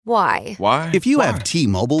Why? Why? If you have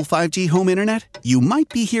T-Mobile 5G home internet, you might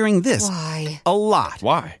be hearing this Why? a lot.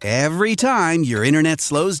 Why? Every time your internet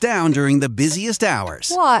slows down during the busiest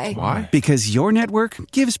hours. Why? Why? Because your network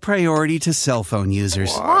gives priority to cell phone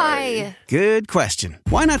users. Why? Good question.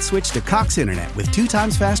 Why not switch to Cox Internet with 2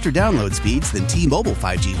 times faster download speeds than T-Mobile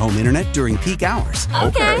 5G home internet during peak hours?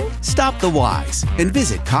 Okay. Stop the whys and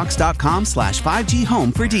visit cox.com/5G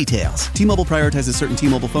home for details. T-Mobile prioritizes certain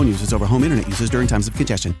T-Mobile phone users over home internet users during times of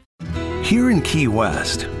congestion. Here in Key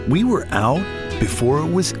West, we were out before it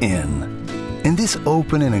was in. In this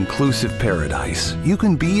open and inclusive paradise, you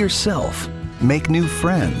can be yourself, make new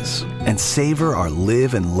friends, and savor our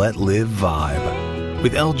live and let live vibe.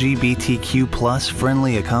 With LGBTQ+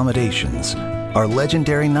 friendly accommodations, our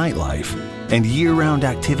legendary nightlife, and year-round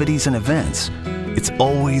activities and events, it's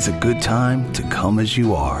always a good time to come as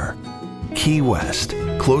you are. Key West,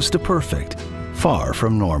 close to perfect, far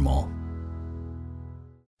from normal.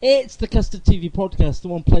 It's the Custard TV Podcast, the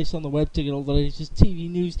one place on the web to get all the latest TV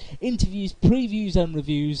news, interviews, previews and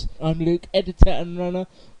reviews. I'm Luke, editor and runner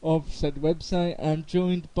of said website. I'm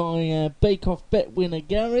joined by Bake Off bet winner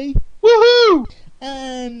Gary. Woohoo!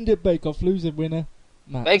 And Bake Off loser winner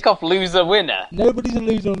Matt. Bake Off loser winner. Nobody's a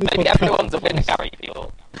loser on this Maybe podcast. everyone's a winner, Gary. Yeah,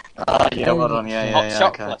 well done, yeah, Hot okay.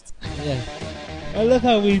 chocolate. Yeah. I love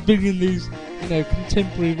how we bring in these,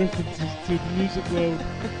 contemporary references to the music world.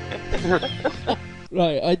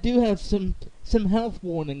 Right, I do have some health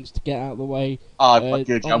warnings to get out of the way.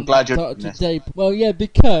 Good. I'm glad you're doing this. Today. Well, yeah,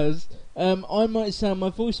 because my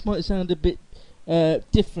voice might sound a bit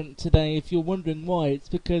different today. If you're wondering why, it's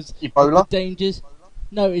because Ebola? the dangers.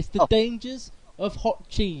 No, it's the dangers of hot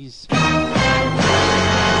cheese. I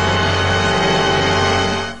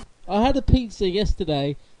had a pizza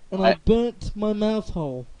yesterday, and I burnt my mouth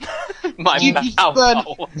hole. Is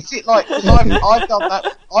it like I've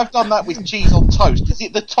done that with cheese on toast? Is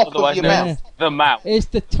it the top of your mouth? The mouth. It's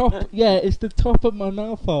the top. Yeah, it's the top of my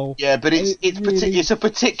mouth hole. Yeah, but it's a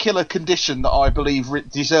particular condition that I believe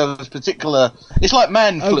deserves particular. It's like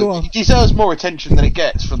man flu. It deserves more attention than it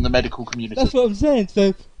gets from the medical community. That's what I'm saying.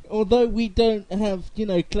 So, although we don't have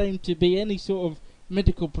claim to be any sort of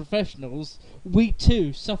medical professionals, we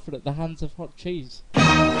too suffered at the hands of hot cheese.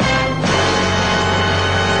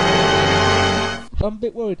 I'm a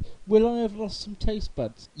bit worried. Will I have lost some taste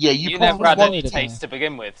buds? Yeah, you never had any taste to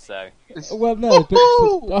begin with, so. Well, no, but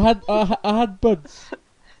I had buds.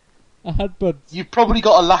 I had buds. You've probably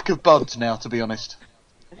got a lack of buds now, to be honest.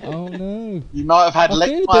 Oh no! You might have had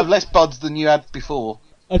less buds than you had before.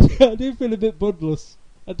 I do feel a bit budless.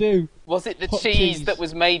 I do. Was it the cheese that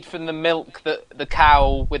was made from the milk that the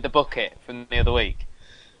cow with the bucket from the other week?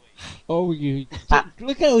 Oh,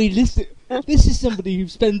 look how he listens. This is somebody who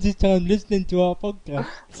spends his time listening to our podcast.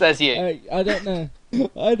 Says you. I don't know.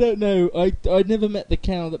 I never met the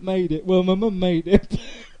cow that made it. Well, my mum made it.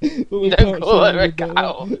 But we Don't call her a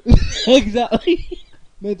cow. Exactly.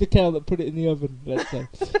 Made the cow that put it in the oven, let's say.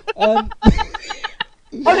 I'm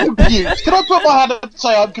confused. Can I put my hand up and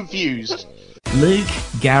say I'm confused? Luke,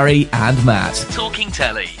 Gary and Matt talking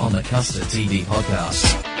telly on the Custard TV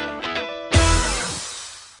Podcast.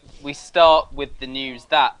 We start with the news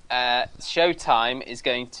that Showtime is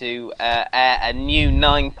going to air a new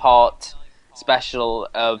 9-part special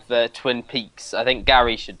of Twin Peaks. I think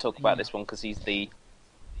Gary should talk about this one because he's the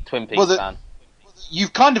Twin Peaks fan.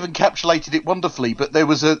 You've kind of encapsulated it wonderfully, but there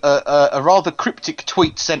was a rather cryptic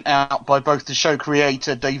tweet sent out by both the show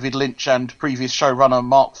creator David Lynch and previous showrunner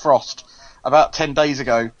Mark Frost about 10 days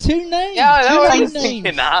ago. 2 names? Yeah, I was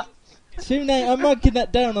thinking that. 2 names. I'm marking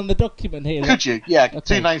that down on the document here. Could you? Yeah,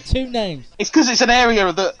 okay. 2 names. 2 names. It's because it's an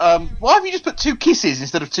area that. Why have you just put 2 kisses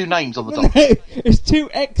instead of 2 names on the top? No, it's 2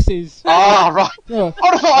 X's. Ah, right. No, I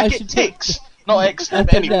would have thought I'd get ticks, not X.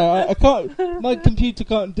 Anyway. No, I can't. My computer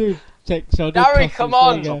can't do ticks. So Gary, come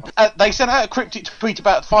on! They sent out a cryptic tweet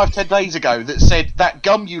about 5-10 days ago that said that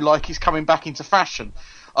gum you like is coming back into fashion,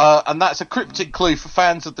 and that's a cryptic clue for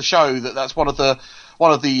fans of the show that's one of the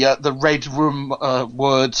red room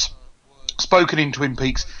words spoken in Twin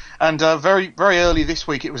Peaks. And very, very early this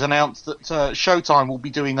week it was announced that Showtime will be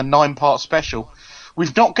doing a 9-part special.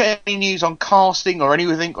 We've not got any news on casting or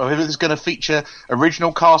anything, or whether it's going to feature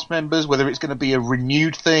original cast members, whether it's going to be a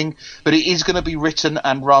renewed thing, but it is going to be written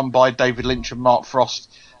and run by David Lynch and Mark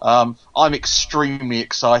Frost. I'm extremely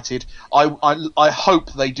excited. I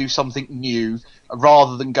hope they do something new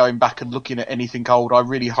rather than going back and looking at anything old. I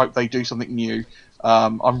really hope they do something new.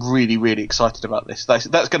 I'm really, really excited about this. That's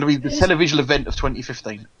going to be the television event of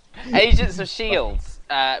 2015. Agents of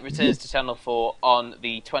S.H.I.E.L.D. returns to Channel 4 on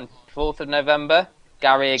the 24th of November.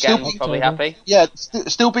 Gary, again, probably happy. Yeah,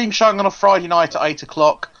 still being shown on a Friday night at 8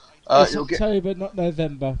 o'clock. It's October, not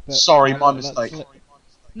November. But Sorry, my mistake. No,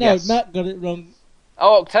 Yes. Matt got it wrong.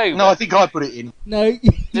 Oh, October. No, I think I put it in. No.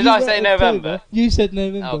 Did I say November? You said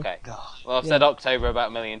November. Okay. Well, I've said October about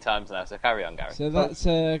a million times now, so carry on, Gary. So that's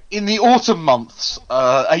In the autumn months,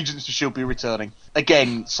 Agents of S.H.I.E.L.D. will be returning.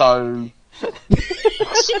 Again, so...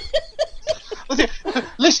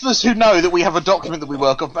 Listeners who know that we have a document that we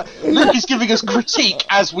work off, Luke is giving us critique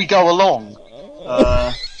as we go along.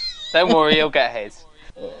 Don't worry, he'll get his.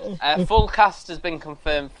 Full cast has been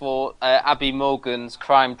confirmed for Abby Morgan's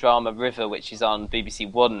crime drama River, which is on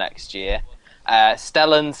BBC One next year.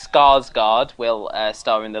 Stellan Skarsgård will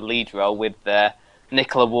star in the lead role with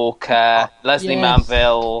Nicola Walker, Leslie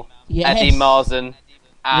Manville, Eddie Marsan,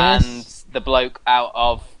 and the bloke out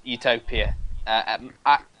of Utopia.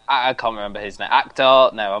 I can't remember his name.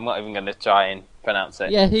 Actor? No, I'm not even going to try and pronounce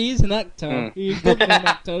it. Yeah, he is an actor. He's not an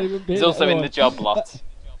actor. He's also in the job lot.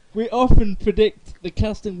 We often predict the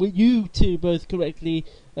casting. You two both correctly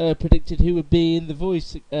predicted who would be in The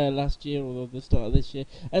Voice last year or the start of this year.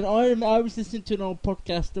 And I was listening to an old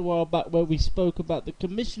podcast a while back where we spoke about the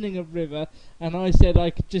commissioning of River, and I said I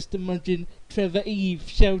could just imagine Trevor Eve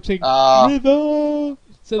shouting River.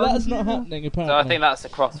 So that's not happening apparently. So I think that's a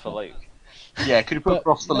cross for Luke. Yeah, could you put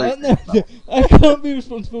across the loop? No, I can't be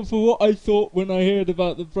responsible for what I thought when I heard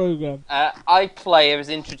about the programme. iPlayer has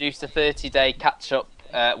introduced a 30-day catch-up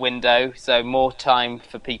window, so more time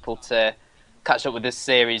for people to catch up with this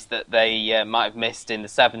series that they might have missed in the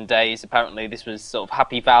 7 days. Apparently this was sort of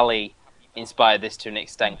Happy Valley inspired this to an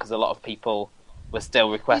extent, because a lot of people were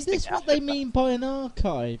still requesting... Is this what they mean by an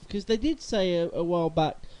archive? Because they did say a while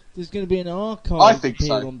back there's going to be an archive I think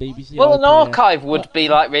so. on BBC. Well, an archive would be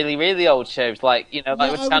like really, really old shows, like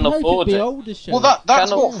like with Channel 4 do. Older shows. Well, that's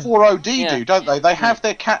Channel... what 4OD do, don't they? They have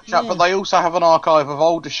their catch-up, but they also have an archive of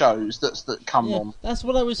older shows that come on. That's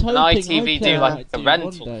what I was hoping. And ITV do like a do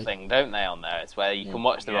rental thing, don't they, on there? It's where you can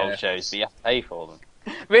watch their old shows, but you have to pay for them.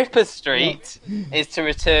 Ripper Street is to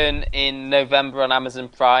return in November on Amazon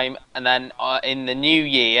Prime, and then in the new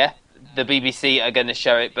year... the BBC are going to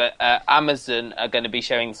show it, but Amazon are going to be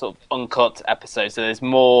showing sort of uncut episodes, so there's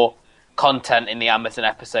more content in the Amazon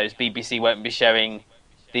episodes. BBC won't be showing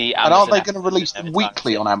the Amazon. And aren't they going to release them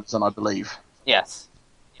weekly on Amazon, I believe? Yes.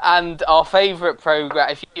 And our favourite programme,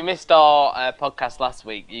 if you missed our podcast last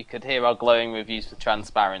week, you could hear our glowing reviews for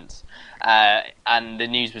Transparent. And the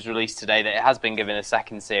news was released today that it has been given a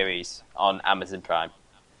second series on Amazon Prime.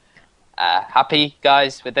 Happy,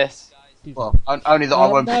 guys, with this? Well, only that I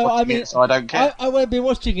won't be watching it, so I don't care. I won't be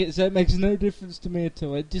watching it, so it makes no difference to me at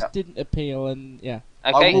all. It just didn't appeal, and Okay.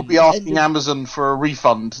 I will be asking Amazon for a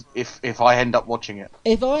refund if I end up watching it.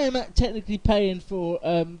 If I am technically paying for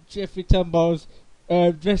Jeffrey Tambar's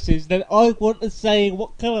dresses, then I want to say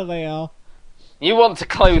what colour they are. You want to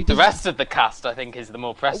clothe the rest of the cast, I think, is the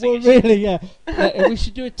more pressing issue. Really, yeah. We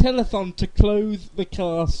should do a telethon to clothe the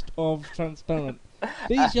cast of Transparent.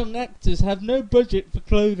 These young actors have no budget for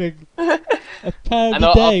clothing. £1 a day. And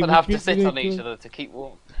often have to sit on each other to keep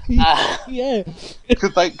warm. Yeah.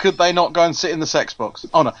 Could they not go and sit in the sex box?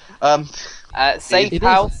 Oh no. Safe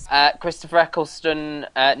House, Christopher Eccleston,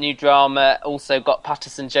 new drama, also got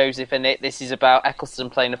Patterson Joseph in it. This is about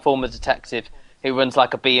Eccleston playing a former detective who runs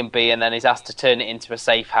like a B&B and then is asked to turn it into a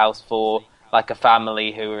safe house for like a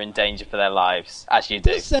family who are in danger for their lives, as you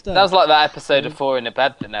do. That was like that episode of Four in a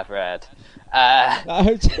Bed that never aired.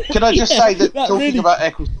 Can I just say that talking about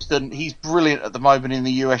Eccleston, he's brilliant at the moment in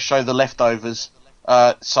the US show The Leftovers.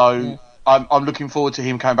 I'm looking forward to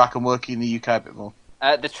him coming back and working in the UK a bit more.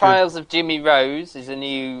 The Trials of Jimmy Rose is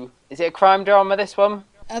Is it a crime drama? This one?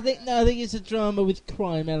 I think it's a drama with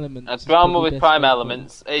crime elements. A drama with crime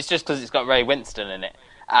elements. It's just because it's got Ray Winston in it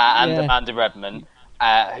and Amanda Redman,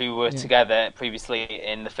 who were together previously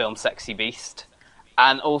in the film Sexy Beast.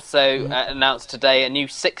 And also announced today a new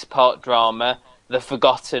 6-part drama, The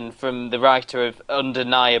Forgotten, from the writer of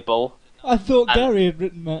Undeniable. I thought Gary had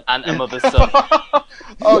written that. And A Mother's Son.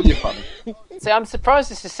 Oh, you're funny. See, I'm surprised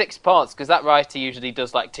this is 6 parts, because that writer usually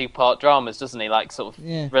does like 2-part dramas, doesn't he? Like sort of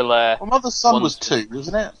thriller. Well, Mother's Son was 2,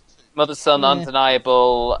 wasn't it? Mother's Son,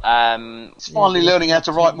 Undeniable. He's finally learning how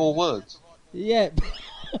to write more words. Yeah.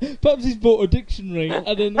 Perhaps he's bought a dictionary.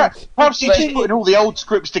 I don't know. Perhaps he's just putting all the old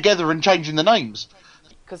scripts together and changing the names.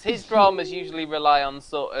 Because his dramas usually rely on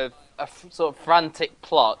sort of a frantic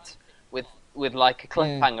plot with like a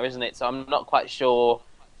cliffhanger, isn't it? So I'm not quite sure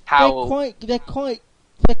how they're quite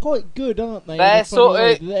good, aren't they? They're sort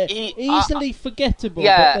of easily forgettable.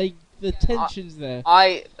 Yeah, but the tension's there.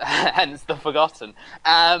 Hence The Forgotten.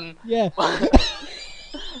 Yeah.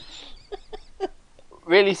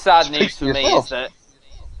 Really sad news for me is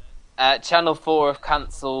that Channel 4 have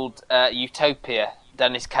cancelled Utopia.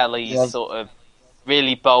 Dennis Kelly's sort of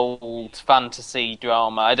really bold fantasy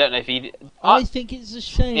drama. I don't know if he... I think it's a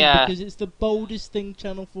shame because it's the boldest thing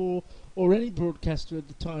Channel 4 or any broadcaster at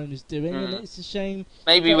the time is doing, and it's a shame...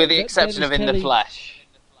 Maybe with the exception of In the Flesh.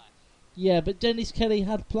 Yeah, but Dennis Kelly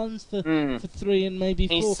had plans for 3 and maybe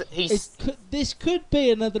 4. This could be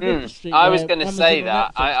another Ripper Street. I was going to say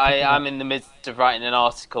that. I'm in the midst of writing an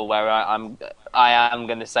article where I am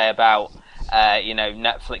going to say about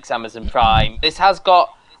Netflix, Amazon Prime. This has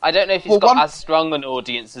got... I don't know if it's got as strong an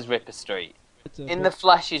audience as Ripper Street. In the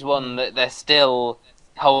Flesh is one that they're still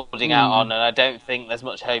holding out on, and I don't think there's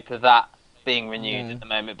much hope of that being renewed at the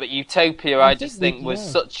moment. But Utopia, I just think was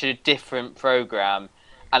such a different programme.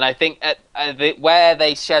 And I think where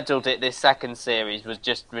they scheduled it, this second series, was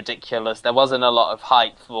just ridiculous. There wasn't a lot of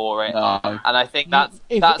hype for it. No. And I think that's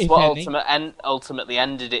what ultimately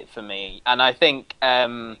ended it for me. And I think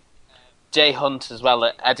Jay Hunt as well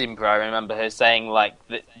at Edinburgh, I remember her saying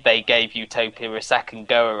that they gave Utopia a second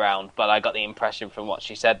go-around, but I got the impression from what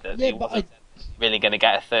she said that it wasn't really going to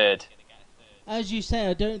get a third. As you say,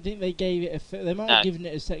 I don't think they gave it a third. They might have given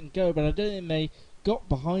it a second go, but I don't think they got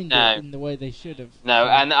behind it in the way they should have. No,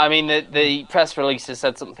 and I mean the press releases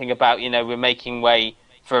said something about we're making way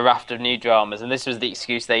for a raft of new dramas, and this was the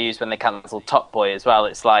excuse they used when they cancelled Top Boy as well.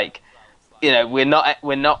 It's like we're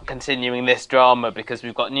not continuing this drama because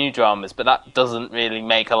we've got new dramas, but that doesn't really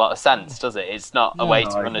make a lot of sense, does it? It's not a way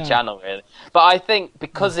to run a channel really. But I think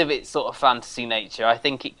because of its sort of fantasy nature, I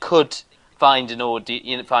think it could find an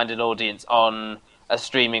audience on a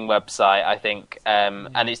streaming website, I think,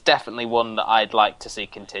 and it's definitely one that I'd like to see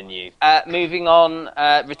continue. Moving on,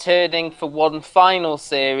 returning for one final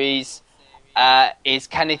series is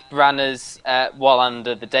Kenneth Branagh's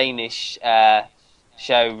Wallander, the Danish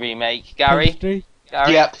show remake. Gary,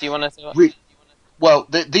 yeah. Do you want to... Well,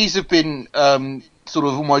 these have been sort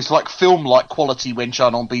of almost like film-like quality when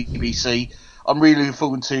shown on BBC. I'm really looking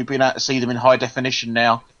forward to being able to see them in high definition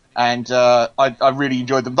now. And I really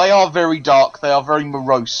enjoyed them. They are very dark. They are very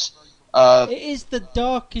morose. It is the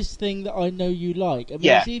darkest thing that I know you like. I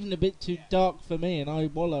mean, it's even a bit too dark for me, and I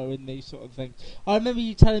wallow in these sort of things. I remember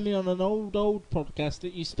you telling me on an old podcast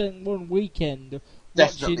that you spent one weekend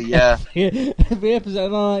watching every episode,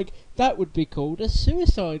 and I'm like, that would be called a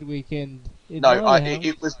suicide weekend. It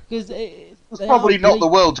was probably not the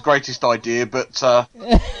world's greatest idea, but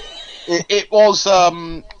it was.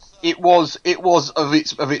 It was of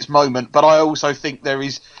its moment, but I also think there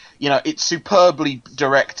is, it's superbly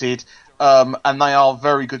directed, and they are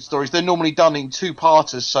very good stories. They're normally done in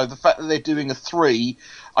 2-parters, so the fact that they're doing a 3,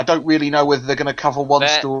 I don't really know whether they're going to cover one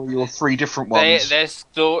story or 3 different ones. They're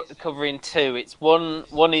covering 2. It's one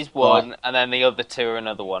is one, and then the other 2 are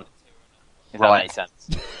another one. If that makes sense.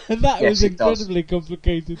 And that was incredibly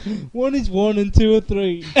complicated. 1 is 1 and 2 are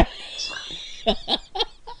 3.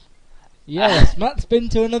 Yes, Matt's been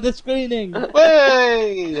to another screening.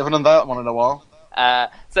 Hey! Haven't done that one in a while.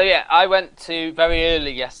 I went to very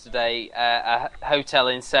early yesterday a hotel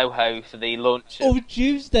in Soho for the launch. Or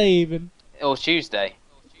Tuesday even. Or Tuesday.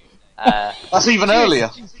 That's even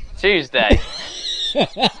earlier. Tuesday.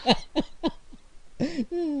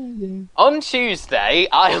 On Tuesday,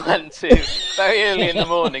 I went to very early in the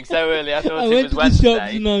morning. So early, I thought it was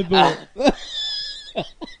Wednesday.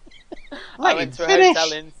 I went to a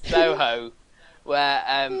hotel in Soho where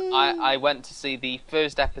I went to see the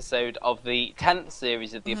first episode of the 10th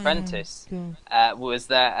series of The Apprentice. Was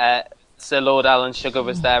there Sir Lord Alan Sugar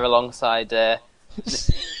was there alongside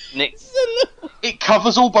Nick. It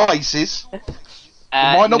covers all bases. It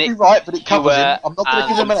might not be right, but it covers him. I'm not going to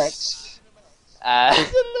give him an X. Sir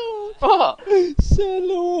Lord. What? Sir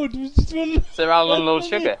Lord. Sir Alan Lord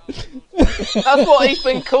Sugar. That's what he's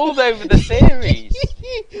been called over the series.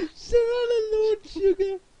 Sir Alan Lord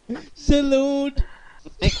Sugar. Sir Lord.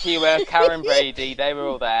 Nick Hewer, Karen Brady, they were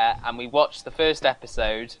all there, and we watched the first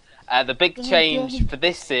episode. The big change for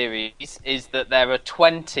this series is that there are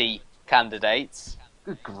 20 candidates.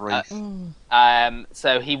 Good grief.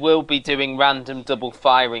 So he will be doing random double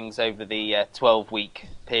firings over the 12-week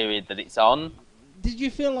period that it's on. Did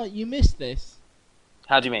you feel like you missed this?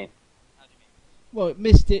 How do you mean? Well,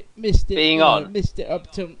 missed it. Being on. Missed it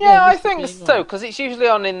up to. Yeah, I think so, because it's usually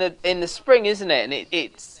on in the spring, isn't it? And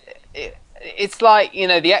it's like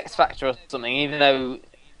the X Factor or something. Even though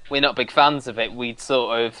we're not big fans of it, we'd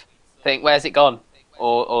sort of think, where's it gone?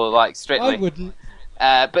 Or like Strictly. I wouldn't.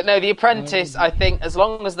 But no, The Apprentice. I think as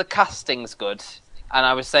long as the casting's good, and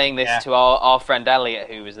I was saying this to our friend Elliot,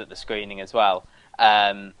 who was at the screening as well,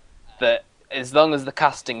 that as long as the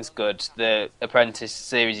casting's good, the Apprentice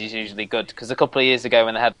series is usually good. Because a couple of years ago,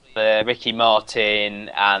 when they had Ricky Martin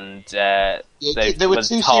and there were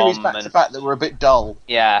two Tom series back to back that were a bit dull.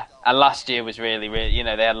 Yeah, and last year was really, you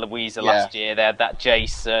know, they had Louisa last year. They had that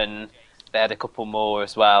Jason. They had a couple more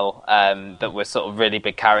as well that were sort of really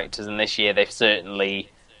big characters. And this year, they've certainly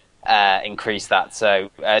increase that.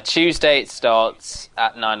 So Tuesday it starts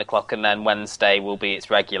at 9 o'clock, and then Wednesday will be its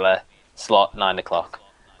regular slot, 9 o'clock.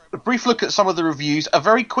 A brief look at some of the reviews, a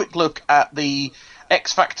very quick look at the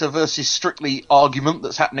X Factor versus Strictly argument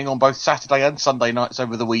that's happening on both Saturday and Sunday nights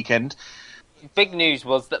over the weekend. Big news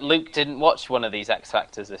was that Luke didn't watch one of these X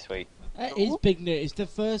Factors this week. That is big news. It's the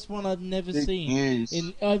first one I've never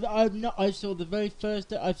seen. I saw the very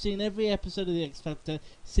first. I've seen every episode of the X Factor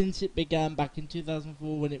since it began back in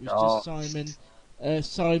 2004 when it was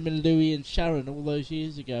just Simon, Louis, and Sharon all those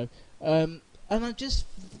years ago. And I just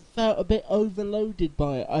felt a bit overloaded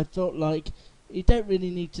by it. I felt like you don't really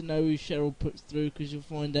need to know who Cheryl puts through because you'll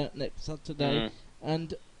find out next Saturday.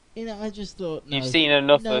 And I just thought, no. You've seen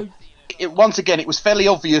enough of. Once again, it was fairly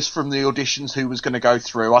obvious from the auditions who was going to go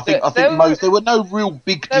through. I think there were no real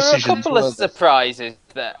big decisions. There were a couple of surprises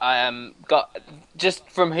that I got just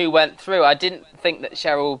from who went through. I didn't think that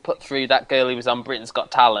Cheryl put through that girl who was on Britain's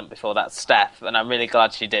Got Talent before that, Steph, and I'm really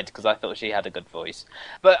glad she did because I thought she had a good voice.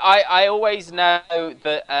 But I always know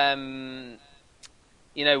that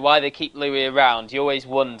why they keep Louis around. You always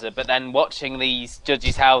wonder, but then watching these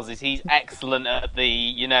judges' houses, he's excellent at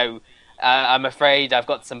the I'm afraid I've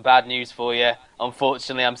got some bad news for you.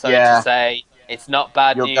 Unfortunately, I'm sorry to say, it's not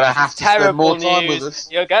bad news. You're going to have to spend more time with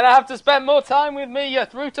us. You're going to have to spend more time with me. You're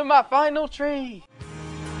through to my final tree.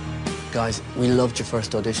 Guys, we loved your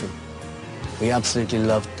first audition. We absolutely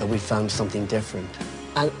loved that we found something different.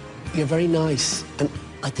 And you're very nice. And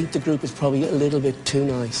I think the group is probably a little bit too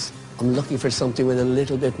nice. I'm looking for something with a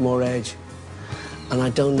little bit more edge. And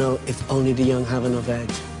I don't know if only the young have enough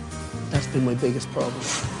edge. That's been my biggest problem.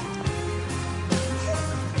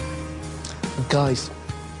 Guys,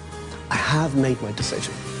 I have made my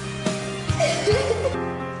decision.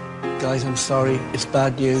 Guys, I'm sorry. It's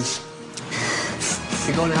bad news.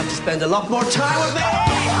 You're going to have to spend a lot more time with me!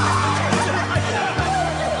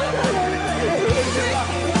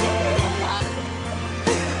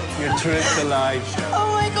 Your trip's a live show. Oh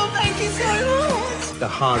my God, thank you so much. The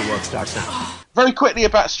hard work starts now. Very quickly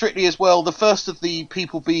about Strictly as well, the first of the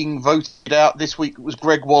people being voted out this week was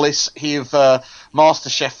Greg Wallace, he of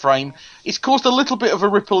MasterChef fame. It's caused a little bit of a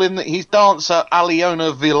ripple in that his dancer,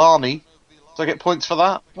 Aliona Villani, do I get points for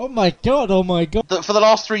that? Oh my god. That for the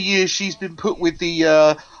last 3 years she's been put with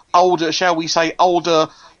the older,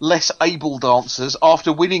 less able dancers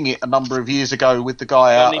after winning it a number of years ago with the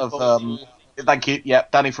guy out of... Thank you. Yeah,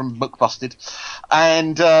 Danny from McBusted.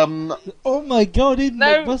 And oh my God!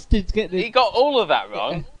 McBusted's getting it. He got all of that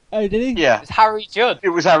wrong. Oh, did he? Yeah. It was Harry Judd. It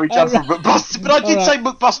was Harry Judd from McBusted, but I did say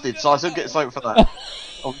McBusted, so I still get something for that.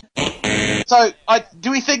 So,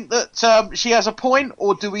 do we think that she has a point,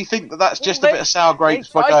 or do we think that that's just a bit of sour grapes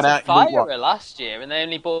by going out? They tried to fire her last year, and they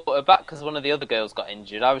only brought her back because one of the other girls got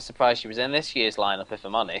injured. I was surprised she was in this year's lineup, if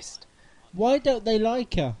I'm honest. Why don't they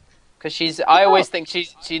like her? Because I always think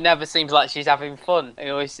she never seems like she's having fun.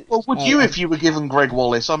 Well, would you if you were given Greg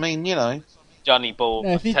Wallace? I mean, Johnny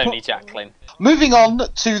Ball, Tony Jacklin. Moving on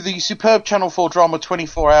to the superb Channel 4 drama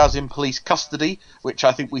 24 Hours in Police Custody, which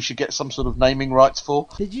I think we should get some sort of naming rights for.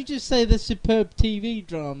 Did you just say the superb TV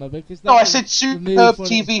drama? No, I said superb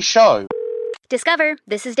TV show. Discover,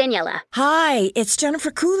 this is Daniela. Hi, it's Jennifer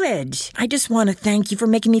Coolidge. I just want to thank you for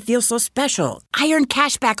making me feel so special. I earned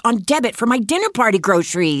cash back on debit for my dinner party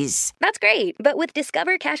groceries. That's great, but with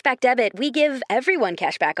Discover Cashback Debit, we give everyone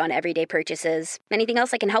cash back on everyday purchases. Anything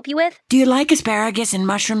else I can help you with? Do you like asparagus and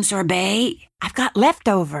mushroom sorbet? I've got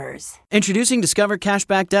leftovers. Introducing Discover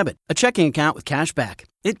Cashback Debit, a checking account with cash back.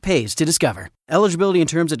 It pays to Discover. Eligibility and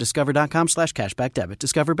terms at discover.com/cashback debit.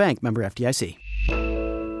 Discover Bank, member FDIC.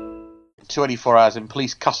 24 Hours in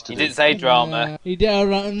Police Custody. He didn't say drama. He did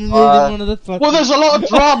alright. One of the well, there's a lot of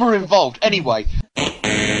drama involved. Anyway,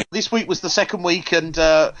 this week was the second week, and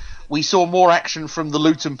we saw more action from the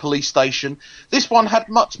Luton police station. This one had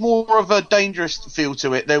much more of a dangerous feel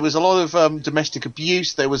to it. There was a lot of domestic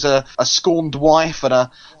abuse. There was a scorned wife and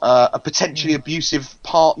a potentially abusive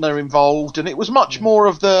partner involved, and it was much more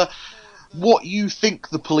of what you think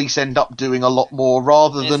the police end up doing a lot more,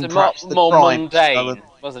 rather than perhaps the more crime. Mundane,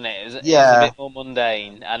 wasn't it? It was a bit more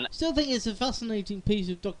mundane. And still think it's a fascinating piece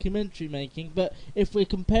of documentary making, but if we're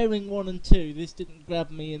comparing 1 and 2, this didn't grab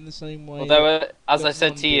me in the same way. Although, as I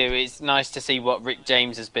said to you, it's nice to see what Rick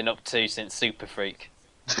James has been up to since Super Freak.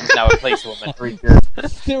 now a policewoman. Very good.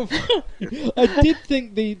 Still, I did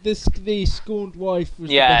think the scorned wife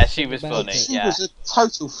was. Yeah, the best she thing was about funny. it. She Yeah. was a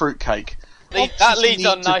total fruitcake. That leads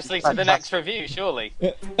on Needs to be nicely to the fantastic. next review, surely.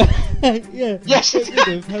 Yeah. Yes.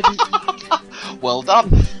 It would have. Well done.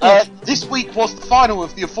 This week was the final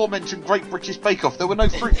of the aforementioned Great British Bake Off. There were no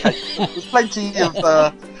fruitcake. There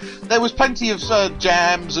was plenty of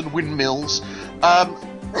jams and windmills.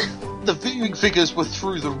 The viewing figures were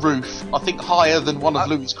through the roof. I think higher than one of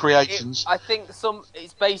Louis' creations. I think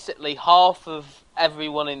it's basically half of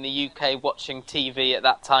everyone in the UK watching TV at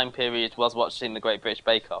that time period was watching the Great British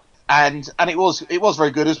Bake Off. And it was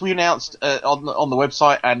very good, as we announced on the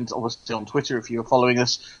website and obviously on Twitter if you were following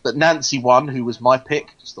us, that Nancy won, who was my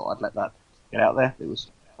pick. Just thought I'd let that get out there. It was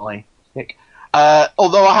my pick.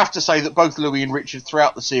 Although I have to say that both Louis and Richard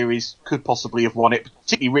throughout the series could possibly have won it,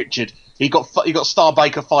 particularly Richard. He got Star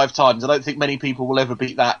Baker 5 times. I don't think many people will ever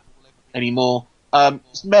beat that anymore.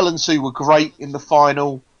 Mel and Sue were great in the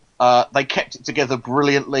final. They kept it together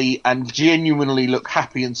brilliantly and genuinely look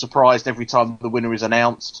happy and surprised every time the winner is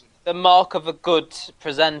announced. The mark of a good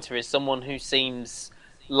presenter is someone who seems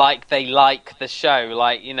like they like the show,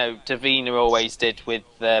 like, you know, Davina always did with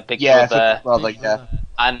Big Brother. Yeah.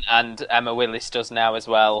 And Emma Willis does now as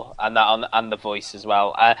well, and The Voice as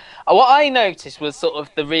well. What I noticed was sort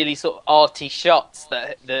of the really sort of arty shots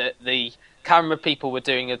that the camera people were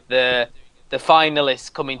doing of the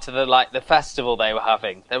finalists coming to the festival they were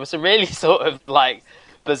having. There were some really sort of like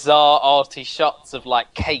bizarre arty shots of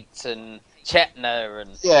like Kate and Chetna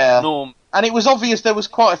and Norm. And it was obvious there was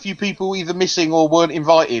quite a few people either missing or weren't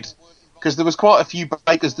invited, because there was quite a few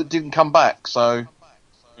bakers that didn't come back, so...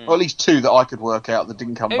 Or at least 2 that I could work out that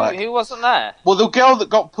didn't come back. Who wasn't there? Well, the girl that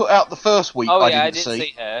got put out the first week, I didn't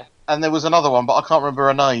see her. And there was another one, but I can't remember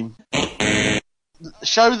her name. The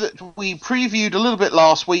show that we previewed a little bit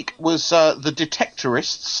last week was The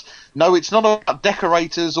Detectorists. No, it's not about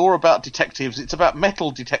decorators or about detectives, it's about metal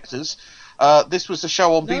detectors. This was a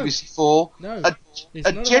show on BBC 4. No,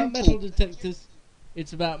 it's not about metal detectors.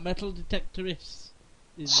 It's about metal detectorists.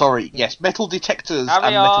 Sorry, yes, metal detectors Carry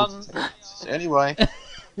and on. metal detectors. Anyway,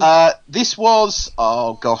 this was...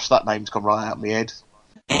 Oh, gosh, that name's gone right out of my head.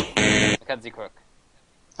 Mackenzie Crook.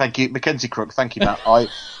 Thank you, Mackenzie Crook. Thank you, Matt.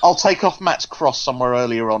 I'll take off Matt's cross somewhere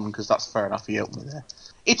earlier on, because that's fair enough. He helped me there.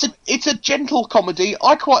 It's a gentle comedy.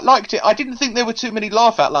 I quite liked it. I didn't think there were too many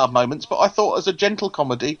laugh out loud moments, but I thought as a gentle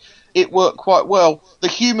comedy, it worked quite well. The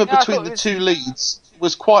humour between the 2 leads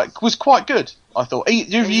was quite good. I thought.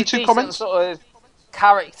 You 2 comments? Sort of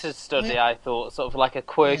character study. I thought, sort of like a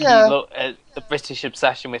quirky look at the British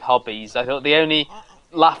obsession with hobbies. I thought the only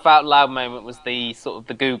laugh out loud moment was the sort of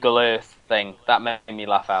the Google Earth thing. That made me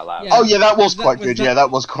laugh out loud. Yeah. Oh yeah, that was quite good. Yeah, that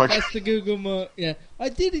was quite good. That's the Google mark. Yeah, I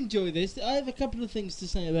did enjoy this. I have a couple of things to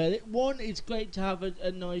say about it. One, it's great to have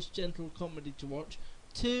a nice, gentle comedy to watch.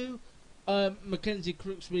 2, Mackenzie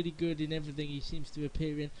Crook's really good in everything he seems to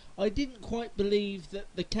appear in. I didn't quite believe that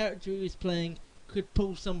the character he was playing could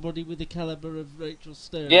pull somebody with the caliber of Rachel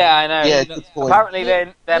Stern. Yeah, I know. Yeah, apparently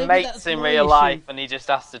they're mates in real life, and he just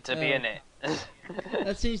asked her to be in it.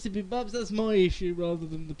 That seems to be Bubs. That's my issue rather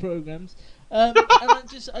than the programmes. And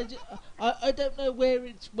I don't know where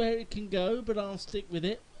it can go, but I'll stick with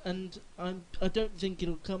it. And I don't think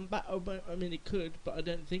it'll come back. I mean, it could, but I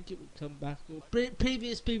don't think it would come back.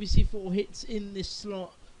 Previous BBC 4 hits in this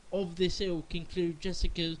slot of this ilk include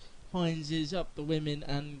Jessica Hines' Up the Women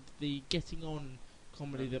and the Getting On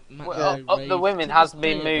comedy that Matt Up the Women has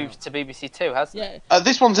been moved to BBC 2, hasn't it?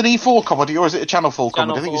 This one's an E4 comedy, or is it a Channel 4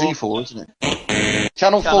 comedy? I think it's E4, isn't it?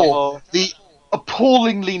 Channel 4. The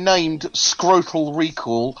appallingly named Scrotal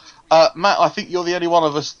Recall. Matt, I think you're the only one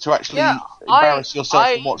of us to actually embarrass yourself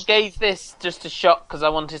and watch. I gave this just a shot because I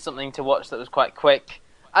wanted something to watch that was quite quick.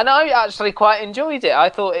 And I actually quite enjoyed it. I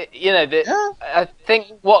thought, I think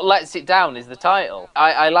what lets it down is the title.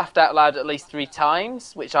 I laughed out loud at least 3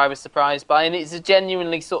 times, which I was surprised by. And it's a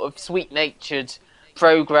genuinely sort of sweet-natured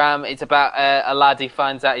programme. It's about a lad who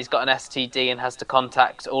finds out he's got an STD and has to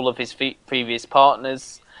contact all of his previous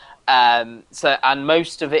partners. And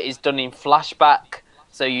most of it is done in flashback.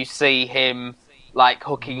 So you see him like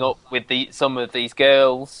hooking up with some of these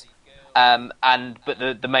girls. But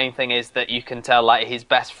the main thing is that you can tell like his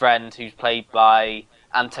best friend, who's played by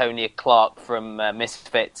Antonia Clarke from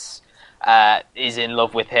Misfits, is in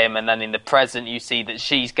love with him, and then in the present you see that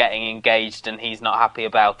she's getting engaged and he's not happy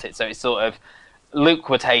about it. So it's sort of, Luke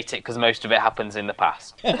would hate it because most of it happens in the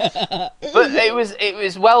past. But it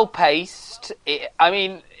was well paced. I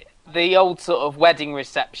mean, the old sort of wedding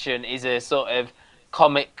reception is a sort of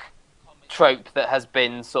comic trope that has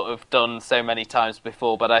been sort of done so many times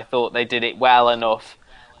before, but I thought they did it well enough,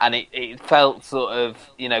 and it felt sort of,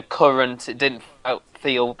 current. It didn't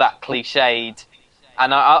feel that cliched,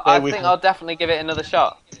 and I think I'll definitely give it another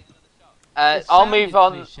shot. I'll move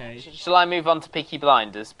on. Shall I move on to Peaky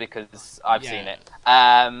Blinders, because I've seen it?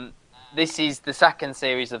 This is the second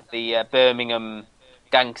series of the Birmingham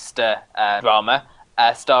gangster drama,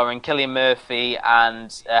 starring Cillian Murphy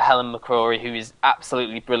and Helen McCrory, who is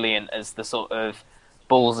absolutely brilliant as the sort of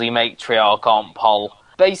ballsy matriarch Aunt Poll.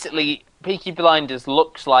 Basically, Peaky Blinders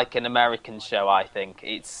looks like an American show, I think.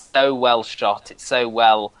 It's so well shot, it's so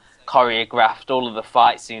well choreographed, all of the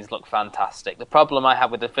fight scenes look fantastic. The problem I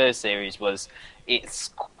had with the first series was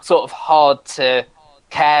it's sort of hard to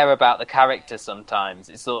care about the characters sometimes.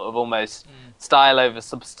 It's sort of almost style over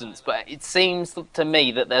substance, but it seems to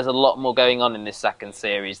me that there's a lot more going on in this second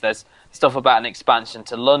series. There's stuff about an expansion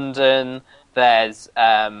to London, there's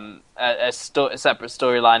a separate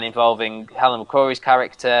storyline involving Helen McCrory's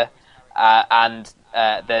character, and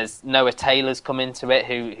there's Noah Taylor's come into it,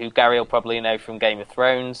 who Gary will probably know from Game of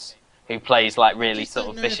Thrones, who plays like really sort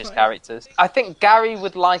of vicious characters. I think Gary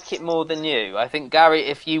would like it more than you. I think, Gary,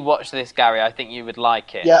 if you watch this, Gary, I think you would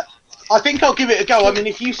like it. Yeah, I think I'll give it a go. I mean,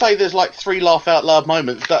 if you say there's like 3 laugh out loud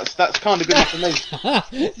moments, that's kind of good enough for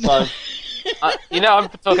me. So. I'm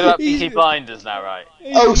talking about Peaky Blinders now, right?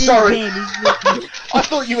 Oh, sorry. I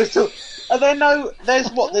thought you were still. Are there no?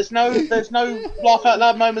 There's no laugh out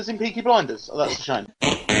loud moments in Peaky Blinders. Oh, that's a shame.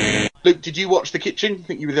 Luke, did you watch The Kitchen? I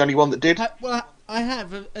think you were the only one that did. I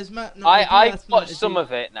have, as Matt. I've watched some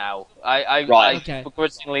of it now. I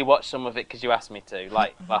begrudgingly watched some of it because you asked me to,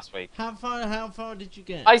 like last week. How far did you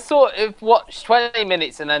get? I sort of watched 20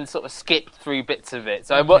 minutes and then sort of skipped through bits of it.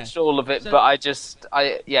 So I watched all of it, but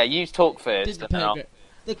you talk first.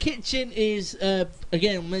 The Kitchen is,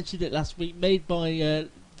 again, I mentioned it last week, made by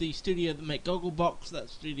the studio that make Gogglebox,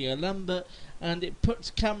 that's Studio Lambert, and it puts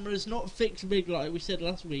cameras, not fixed rig like we said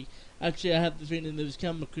last week. Actually, I had the feeling there was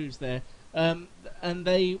camera crews there. And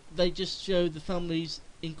they just show the families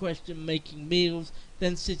in question making meals,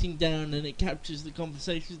 then sitting down, and it captures the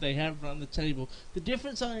conversations they have around the table. The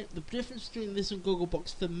difference between this and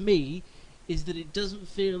Gogglebox for me is that it doesn't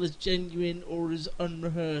feel as genuine or as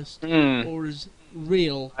unrehearsed or as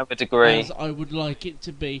real as I would like it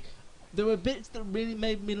to be. There were bits that really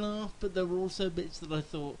made me laugh, but there were also bits that I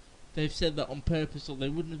thought they've said that on purpose, or they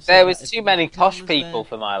wouldn't have said there was too many posh people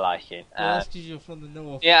for my liking. Well, that's because you're from the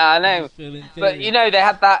north. Yeah, I know. But, they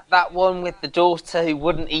had that one with the daughter who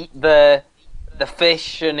wouldn't eat the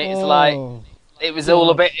fish, and it's like... It was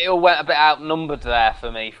all went a bit outnumbered there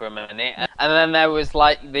for me for a minute. And then there was,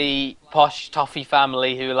 like, the posh toffee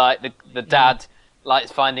family who, like, the dad...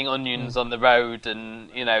 likes finding onions on the road,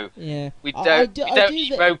 and we don't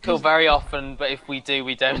eat roadkill very often, but if we do,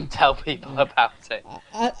 we don't tell people about it.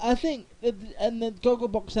 I think, and the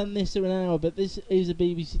Gogglebox and this are an hour, but this is a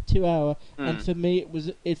BBC 2-hour, and for me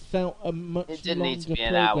it felt a much longer program. It didn't need to be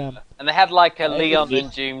an hour. And they had like a Leon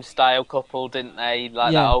and June style couple, didn't they?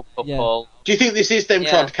 Like that old couple. Yeah. Do you think this is them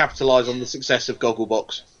trying to capitalise on the success of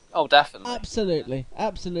Gogglebox? Oh, definitely.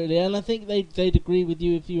 Absolutely, and I think they'd agree with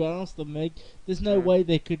you if you asked them. There's no way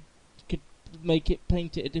they could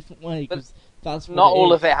paint it a different way, because that's what not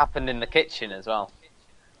all of it happened in the kitchen as well.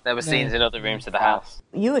 There were scenes in other rooms of the house.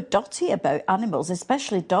 You are dotty about animals,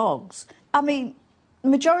 especially dogs. I mean, the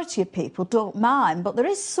majority of people don't mind, but there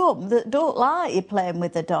is some that don't like you playing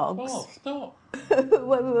with the dogs. Oh, stop.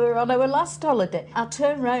 When we were on our last holiday, I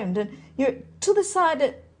turned round and you're to the side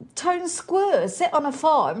of Town Square, sit on a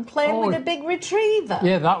farm playing with a big retriever.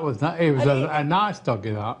 Yeah, that was that. It was a nice doggy,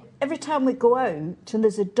 that. Every time we go out and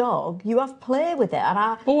there's a dog, you have play with it, and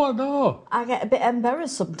I know. I get a bit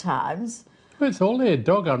embarrassed sometimes. It's only a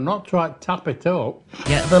dog. I'm not trying to tap it up.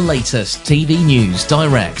 Get the latest TV news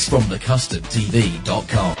direct from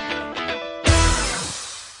thecustardtv.com.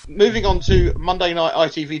 Moving on to Monday night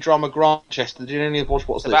ITV drama Grantchester. Did any of you watch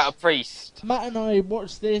what's this? About a priest. Matt and I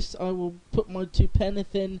watched this. I will put my 2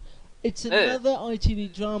 penneth in. It's another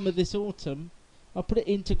ITV drama this autumn. I'll put it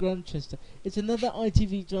into Grantchester. It's another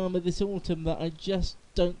ITV drama this autumn that I just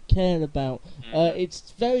don't care about. To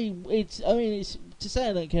say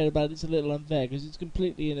I don't care about it's a little unfair because it's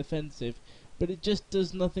completely inoffensive, but it just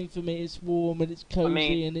does nothing for me. It's warm and it's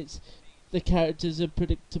cozy and the characters are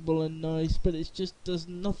predictable and nice, but it just does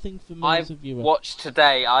nothing for me as a viewer.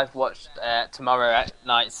 I've watched tomorrow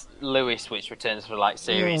night's Lewis, which returns for like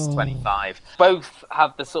series 25. Both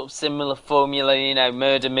have the sort of similar formula,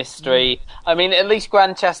 murder mystery. I mean, at least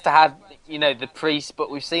Grantchester had, the priest, but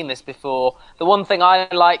we've seen this before. The one thing I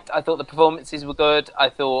liked, I thought the performances were good. I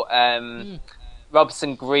thought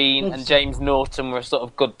Robson Green and James Norton were a sort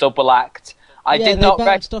of good double act. I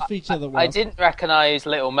didn't recognise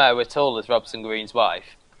Little Mo at all as Robson Green's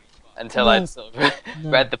wife. until I'd sort of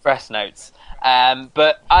read the press notes.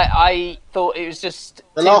 But I thought it was just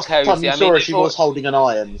The too last cozy. time you saw her, she was holding an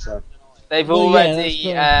iron. So they've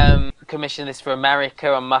already commissioned this for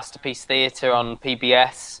America on Masterpiece Theatre on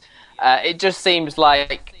PBS. It just seems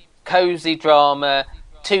like cozy drama,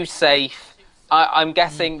 too safe. I'm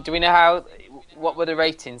guessing. Do we know what were the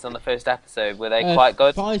ratings on the first episode? Were they quite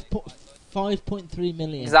good? 5.3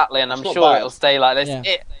 million. Exactly, and I'm sure it'll stay like this.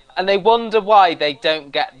 Yeah. And they wonder why they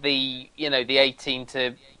don't get the 18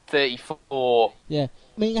 to 34. Yeah,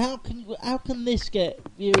 I mean, how can this get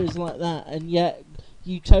viewers like that, and yet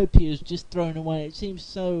Utopia's just thrown away? It seems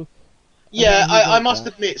so. Yeah, I must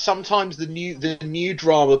admit, sometimes the new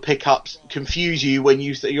drama pickups confuse you when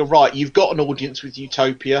you're right. You've got an audience with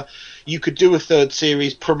Utopia. You could do a third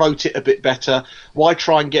series, promote it a bit better. Why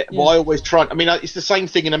try and get? Yeah. Why always try? I mean, it's the same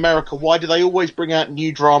thing in America. Why do they always bring out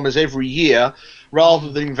new dramas every year rather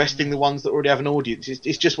than investing the ones that already have an audience?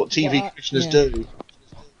 It's just what TV commissioners do.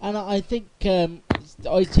 And I think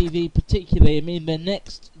ITV particularly, I mean, the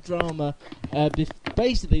next drama,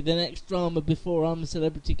 basically the next drama before I'm a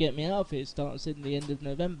Celebrity Get Me Out of Here starts in the end of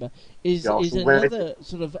November, is another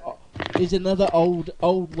sort of old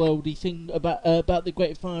worldy thing about the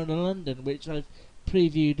Great Fire in London, which I've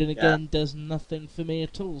previewed and again does nothing for me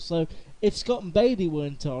at all. So if Scott and Bailey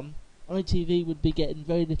weren't on, ITV would be getting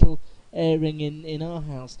very little airing in our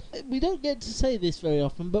house. We don't get to say this very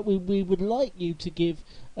often, but we would like you to give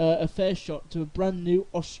a fair shot to a brand new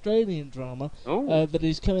Australian drama that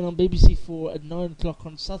is coming on BBC4 at 9 o'clock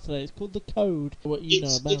on Saturday. It's called The Code. What you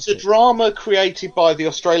know about it's a drama created by the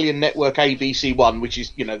Australian network ABC One, which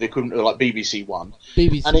is the equivalent of like BBC One.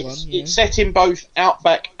 It's set in both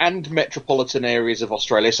outback and metropolitan areas of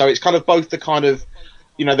Australia, so it's kind of both the kind of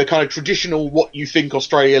the kind of traditional what you think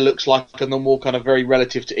Australia looks like and the more kind of very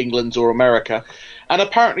relative to England's or America. And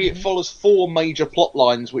apparently it follows 4 major plot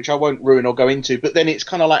lines, which I won't ruin or go into, but then it's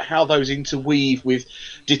kind of like how those interweave with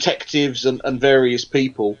detectives and various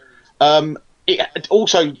people. It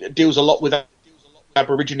also deals a lot with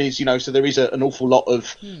Aborigines, so there is an awful lot of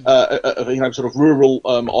sort of rural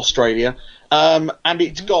Australia. And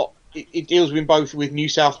it deals with New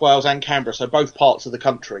South Wales and Canberra, so both parts of the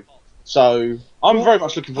country. So I'm very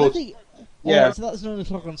much looking forward to it. Yeah. So that's 9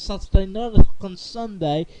 o'clock on Saturday. 9 o'clock on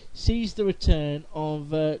Sunday sees the return of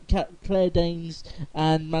Claire Danes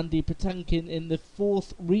and Mandy Patinkin in the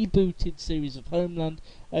 4th rebooted series of Homeland.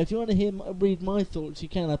 If you want to read my thoughts, you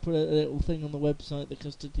can. I put a little thing on the website,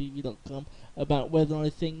 thecustardtv.com, about whether I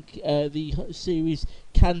think the series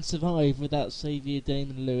can survive without Saviour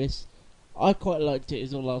Damon Lewis. I quite liked it,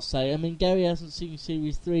 is all I'll say. I mean, Gary hasn't seen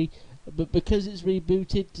Series 3, but because it's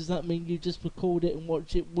rebooted, does that mean you just record it and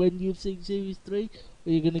watch it when you've seen Series 3? Or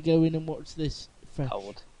are you going to go in and watch this fresh?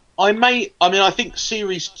 I think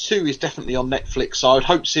Series 2 is definitely on Netflix, so I'd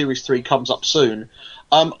hope Series 3 comes up soon.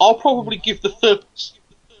 I'll probably give the first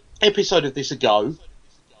episode of this a go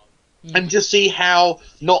and just see how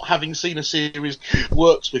not having seen a series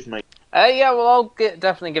works with me. I'll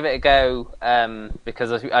definitely give it a go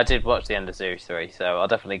because I did watch the end of Series 3, so I'll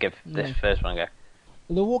definitely give this first one a go.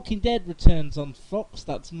 The Walking Dead returns on Fox.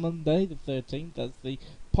 That's Monday the 13th. That's the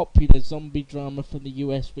popular zombie drama from the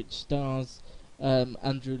US, which stars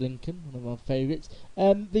Andrew Lincoln, one of our favourites.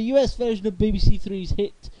 The US version of BBC Three's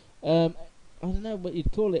hit, I don't know what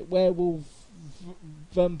you'd call it, Werewolf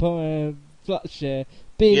Vampire Flatshare,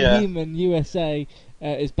 Being Human USA,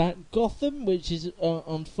 is back. Gotham, which is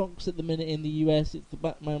on Fox at the minute in the US, it's the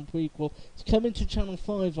Batman prequel. It's coming to Channel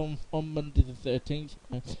 5 on Monday the 13th.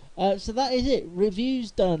 So that is it. Reviews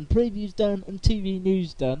done, previews done, and TV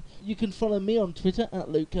news done. You can follow me on Twitter at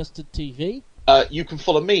LukeCustardTV. You can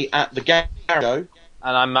follow me at the Gary Show.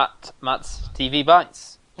 And I'm Matt's TV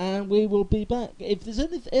Bites. And we will be back. If there's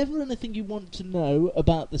ever anything you want to know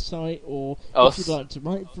about the site, or us, if you'd like to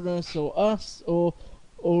write for us, or us, or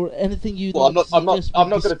anything you'd like to I'm not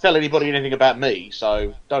going to tell anybody anything about me,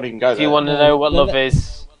 so don't even go there. If you want to know what love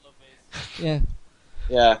is,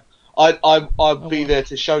 I'd be there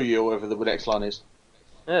to show you whatever the next line is.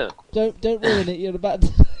 Yeah. Don't ruin it. You're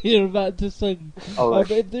about to sing. Right.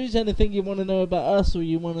 But if there's anything you want to know about us, or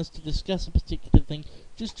you want us to discuss a particular thing,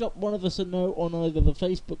 just drop one of us a note on either the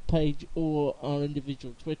Facebook page or our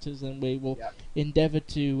individual Twitters, and we will endeavour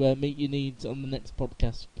to meet your needs on the next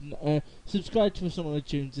podcast. Subscribe to us on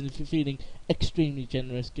iTunes, and if you're feeling extremely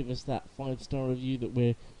generous, give us that 5-star review that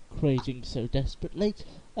we're craving so desperately.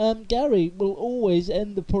 Gary will always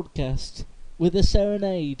end the podcast with a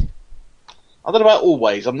serenade. I don't know about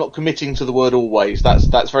always. I'm not committing to the word always.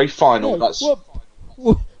 That's very final. No,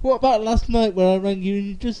 What about last night where I rang you and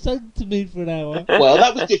you just sang to me for an hour? Well,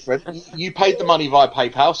 that was different. You paid the money via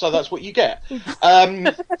PayPal, so that's what you get.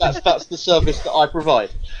 That's the service that I provide.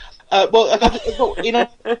 In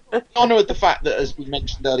honour of the fact that, as we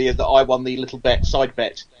mentioned earlier, that I won the little side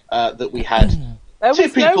bet that we had. Two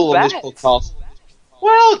people on this podcast.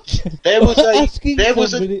 Well, there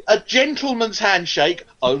was a gentleman's handshake.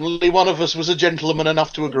 Only one of us was a gentleman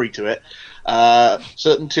enough to agree to it.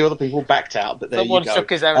 Certain two other people backed out, but there Someone you go. shook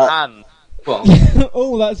his own hand. Well,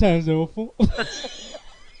 oh, that sounds awful.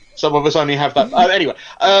 Some of us only have that. Anyway,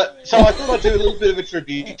 so I thought I'd do a little bit of a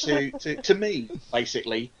tribute to me,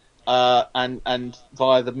 basically, and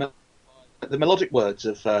via the melodic words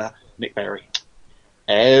of Nick Berry.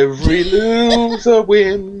 Every loser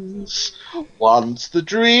wins once the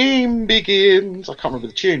dream begins. I can't remember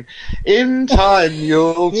the tune. In time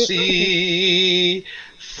you'll see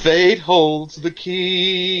fate holds the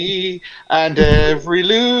key, and every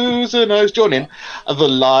loser knows. Join in. The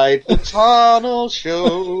light the tunnel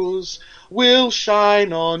shows will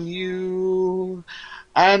shine on you.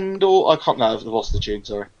 And I can't. No, I've lost the tune.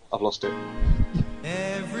 Sorry, I've lost it.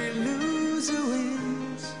 Every loser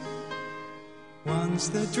wins once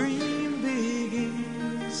the dream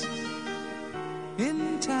begins.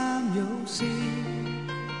 In time you'll see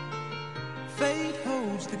fate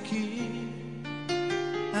holds the key,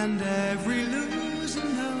 and every loser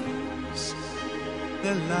knows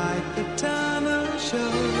the light the tunnel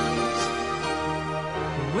shows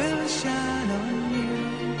will shine on you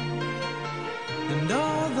and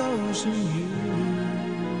all those who knew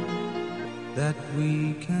that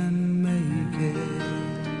we can make it.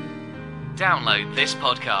 Download this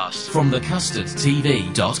podcast from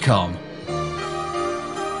thecustardtv.com.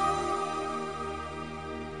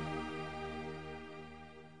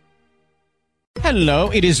 Hello,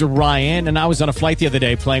 it is Ryan, and I was on a flight the other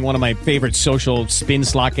day playing one of my favorite social spin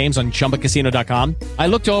slot games on ChumbaCasino.com. I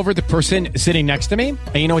looked over at the person sitting next to me,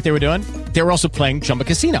 and you know what they were doing? They were also playing Chumba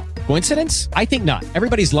Casino. Coincidence? I think not.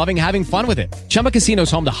 Everybody's loving having fun with it. Chumba Casino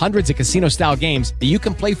is home to hundreds of casino-style games that you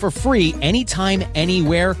can play for free anytime,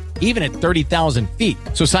 anywhere, even at 30,000 feet.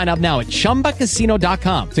 So sign up now at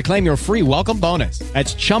ChumbaCasino.com to claim your free welcome bonus.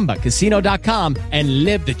 That's ChumbaCasino.com and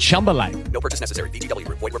live the Chumba life. No purchase necessary. VGW.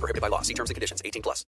 Void where prohibited by law. See terms and conditions. 18+.